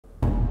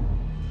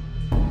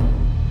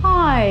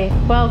Hi,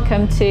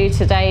 welcome to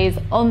today's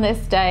On This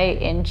Day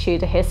in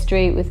Tudor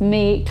History with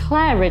me,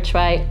 Claire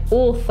Ridgway,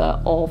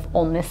 author of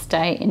On This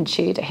Day in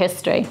Tudor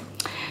History.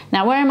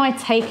 Now, where am I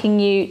taking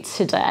you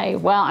today?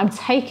 Well, I'm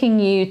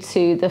taking you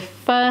to the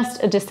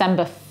 1st of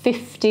December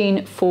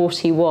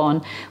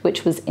 1541,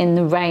 which was in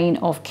the reign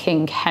of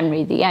King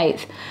Henry VIII.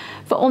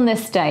 For on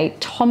this day,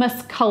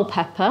 Thomas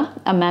Culpeper,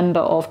 a member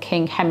of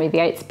King Henry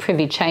VIII's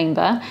privy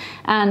chamber,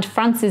 and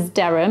Francis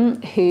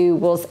Dereham, who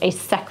was a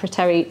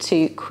secretary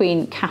to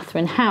Queen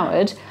Catherine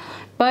Howard,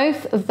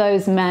 both of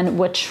those men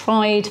were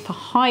tried for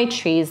high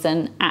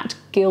treason at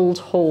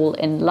Guildhall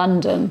in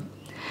London.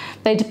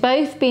 They'd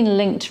both been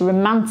linked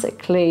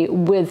romantically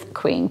with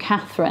Queen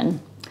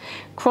Catherine.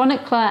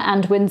 Chronicler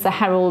and Windsor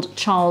Herald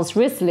Charles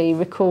Risley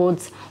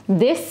records,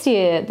 this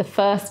year, the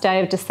 1st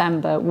day of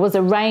December, was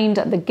arraigned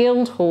at the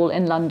Guildhall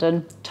in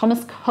London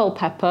Thomas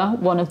Culpeper,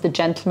 one of the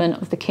gentlemen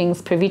of the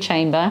King's Privy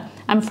Chamber,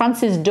 and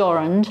Francis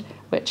Dorand,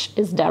 which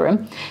is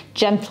Dereham,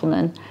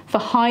 gentlemen, for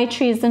high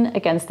treason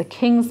against the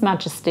King's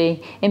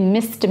Majesty in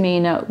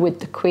misdemeanour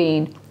with the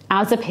Queen,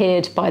 as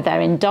appeared by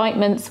their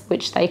indictments,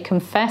 which they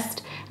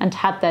confessed and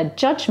had their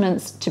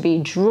judgments to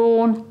be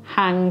drawn,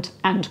 hanged,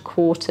 and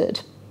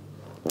quartered.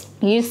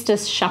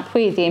 Eustace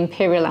Chapuis, the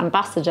imperial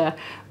ambassador,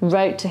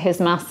 wrote to his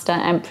master,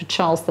 Emperor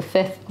Charles V,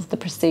 of the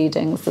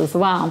proceedings as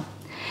well.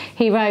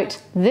 He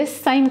wrote, "This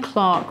same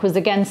clerk was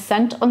again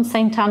sent on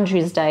St.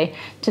 Andrew's Day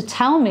to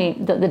tell me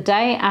that the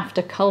day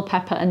after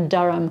Culpeper and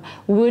Dereham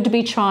would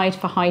be tried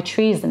for high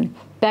treason,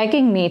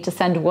 begging me to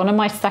send one of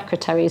my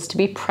secretaries to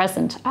be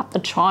present at the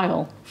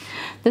trial.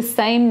 The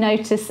same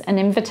notice and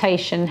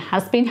invitation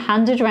has been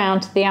handed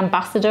round to the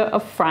ambassador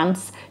of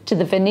France, to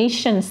the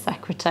Venetian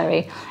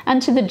secretary,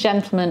 and to the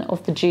gentleman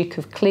of the Duke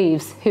of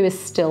Cleves, who is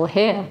still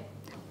here."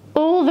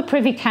 All the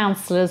privy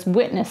councillors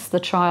witnessed the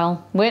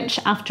trial, which,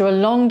 after a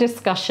long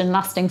discussion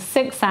lasting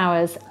 6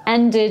 hours,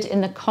 ended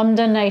in the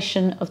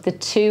condemnation of the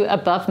two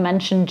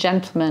above-mentioned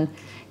gentlemen,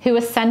 who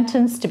were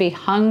sentenced to be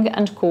hung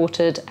and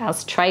quartered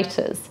as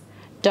traitors.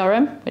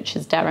 Dereham, which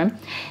is Dereham,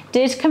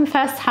 did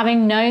confess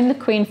having known the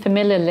Queen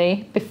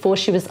familiarly before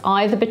she was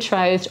either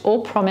betrothed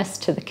or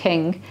promised to the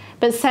King,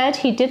 but said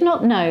he did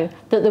not know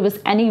that there was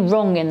any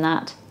wrong in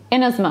that,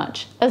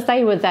 inasmuch as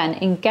they were then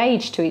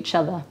engaged to each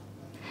other.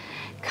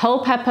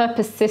 Culpeper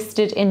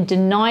persisted in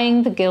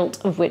denying the guilt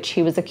of which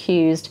he was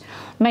accused,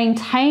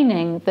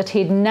 maintaining that he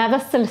had never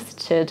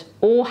solicited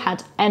or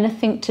had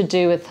anything to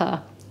do with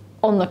her.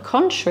 On the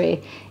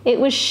contrary,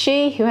 it was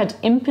she who had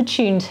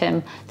importuned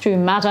him through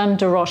Madame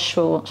de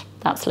Rochford,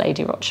 that's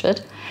Lady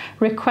Rochford,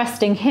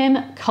 requesting him,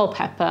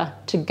 Culpeper,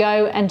 to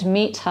go and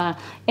meet her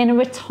in a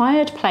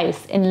retired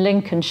place in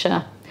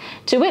Lincolnshire,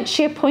 to which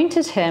she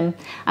appointed him,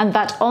 and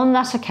that on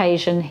that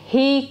occasion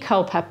he,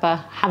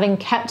 Culpeper, having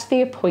kept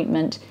the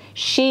appointment,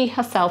 she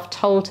herself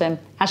told him,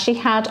 as she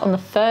had on the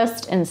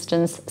first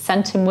instance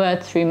sent him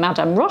word through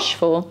Madame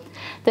Rochford,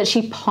 that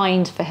she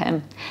pined for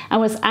him and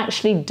was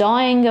actually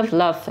dying of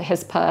love for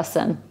his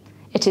person.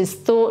 It is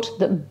thought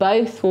that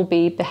both will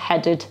be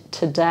beheaded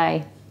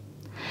today.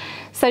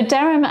 So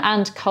Dereham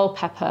and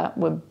Culpeper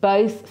were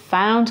both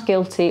found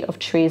guilty of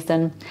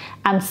treason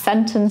and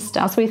sentenced,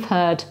 as we've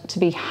heard, to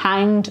be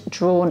hanged,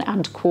 drawn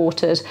and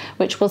quartered,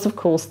 which was of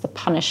course the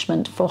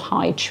punishment for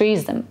high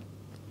treason.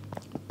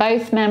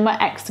 Both men were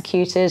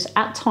executed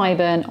at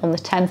Tyburn on the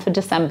 10th of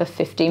December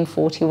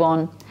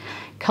 1541.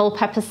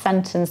 Culpeper's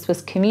sentence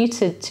was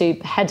commuted to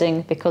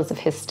beheading because of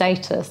his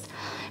status,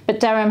 but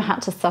Dereham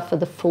had to suffer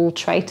the full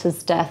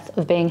traitor's death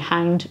of being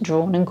hanged,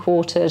 drawn and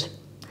quartered.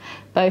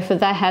 Both of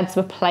their heads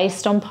were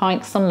placed on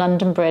pikes on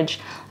London Bridge,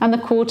 and the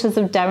quarters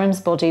of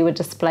Dereham's body were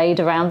displayed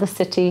around the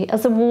city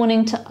as a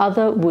warning to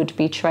other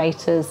would-be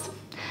traitors.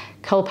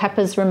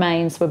 Culpeper's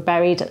remains were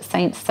buried at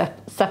St.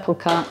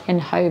 Sepulchre in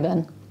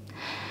Holborn.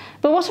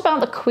 But what about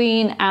the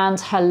Queen and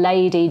her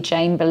Lady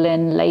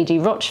Chamberlain, Lady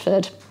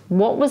Rochford?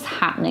 What was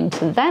happening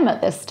to them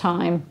at this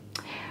time?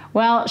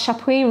 Well,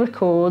 Chapuis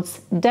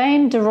records,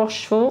 Dame de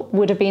Rochefort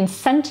would have been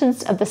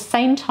sentenced at the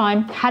same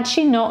time had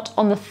she not,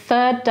 on the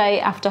 3rd day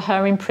after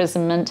her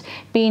imprisonment,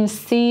 been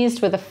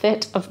seized with a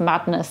fit of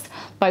madness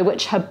by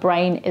which her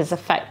brain is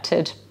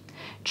affected.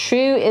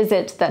 True is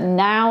it that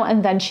now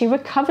and then she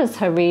recovers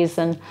her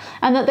reason,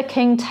 and that the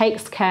King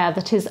takes care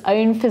that his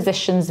own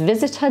physicians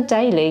visit her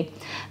daily,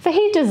 for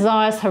he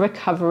desires her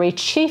recovery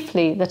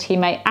chiefly that he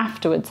may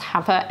afterwards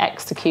have her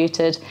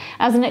executed,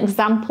 as an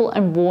example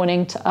and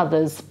warning to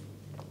others.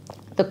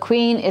 The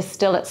Queen is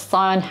still at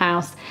Sion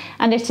House,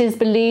 and it is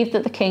believed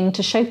that the King,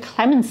 to show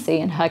clemency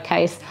in her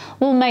case,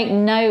 will make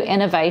no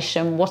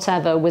innovation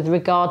whatever with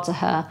regard to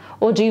her,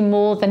 or do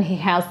more than he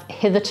has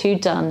hitherto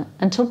done,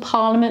 until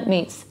Parliament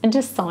meets and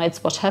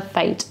decides what her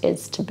fate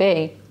is to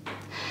be.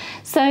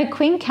 So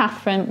Queen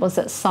Catherine was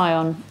at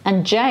Sion,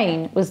 and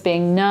Jane was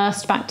being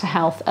nursed back to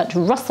health at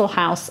Russell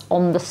House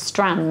on the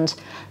Strand,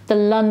 the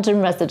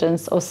London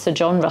residence of Sir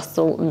John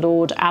Russell,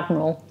 Lord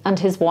Admiral, and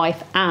his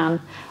wife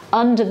Anne,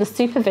 under the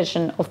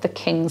supervision of the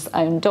King's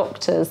own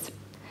doctors.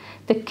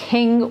 The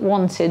King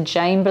wanted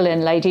Jane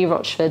Boleyn, Lady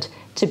Rochford,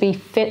 to be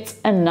fit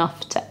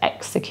enough to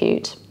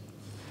execute.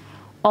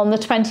 On the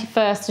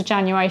 21st of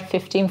January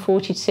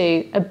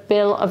 1542, a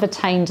bill of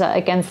attainder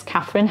against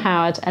Catherine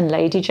Howard and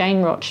Lady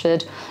Jane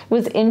Rochford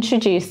was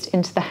introduced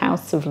into the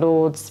House of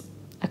Lords.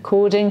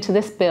 According to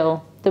this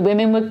bill, the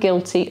women were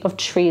guilty of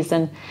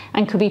treason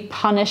and could be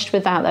punished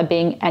without there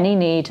being any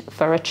need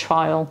for a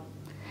trial.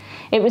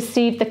 It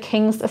received the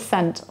King's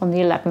assent on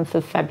the 11th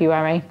of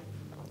February.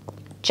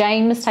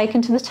 Jane was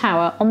taken to the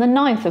Tower on the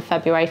 9th of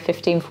February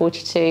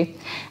 1542,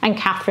 and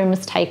Catherine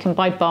was taken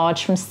by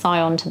barge from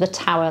Sion to the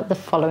Tower the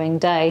following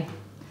day.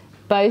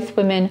 Both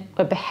women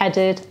were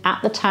beheaded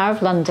at the Tower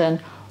of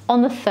London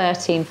on the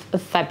 13th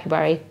of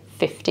February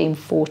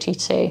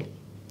 1542.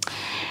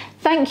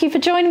 Thank you for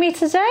joining me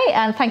today,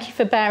 and thank you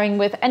for bearing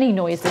with any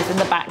noises in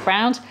the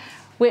background,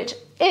 which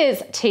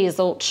is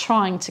Teasel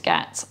trying to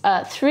get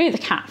through the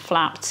cat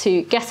flap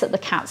to get at the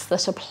cats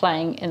that are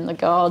playing in the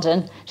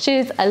garden.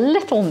 She's a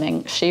little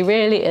minx, she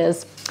really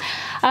is.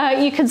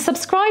 You can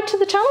subscribe to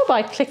the channel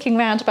by clicking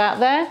round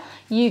about there.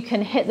 You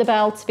can hit the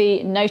bell to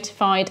be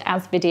notified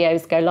as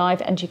videos go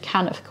live, and you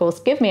can, of course,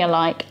 give me a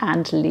like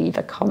and leave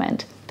a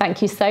comment.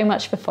 Thank you so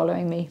much for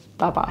following me.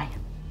 Bye-bye.